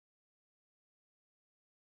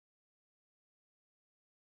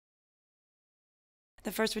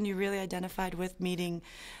The first one you really identified with meeting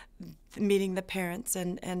the parents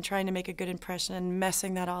and trying to make a good impression and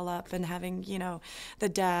messing that all up and having, the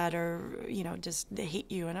dad or, just they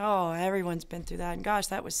hate you and, oh, everyone's been through that. And gosh,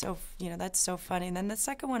 that was so, that's so funny. And then the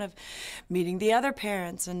second one of meeting the other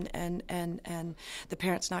parents and the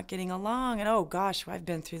parents not getting along and, oh gosh, I've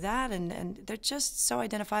been through that. And they're just so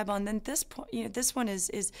identifiable. And then this point, this one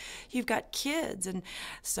is you've got kids and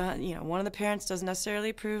so, one of the parents doesn't necessarily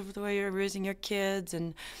approve the way you're raising your kids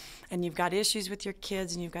and you've got issues with your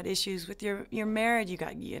kids and you've got issues with your marriage. You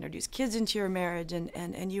introduce kids into your marriage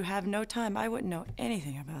and you have no time. I wouldn't know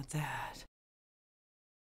anything about that.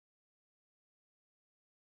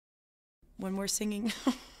 When we're singing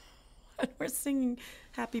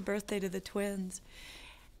Happy Birthday to the twins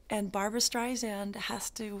and Barbra Streisand has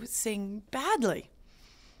to sing badly,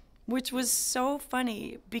 which was so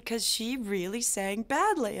funny because she really sang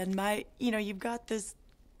badly and you've got this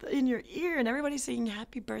in your ear and everybody's singing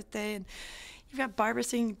happy birthday and you've got Barbara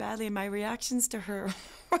singing badly and my reactions to her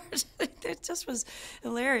it just was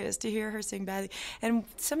hilarious to hear her sing badly. And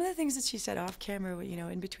some of the things that she said off camera,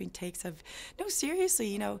 in between takes of, no,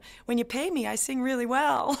 seriously, when you pay me I sing really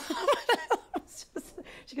well.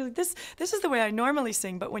 She goes, this is the way I normally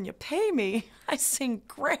sing, but when you pay me I sing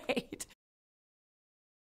great.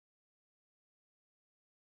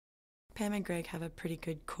 Pam and Greg have a pretty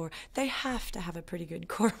good core. They have to have a pretty good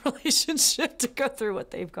core relationship to go through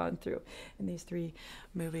what they've gone through in these 3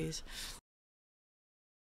 movies.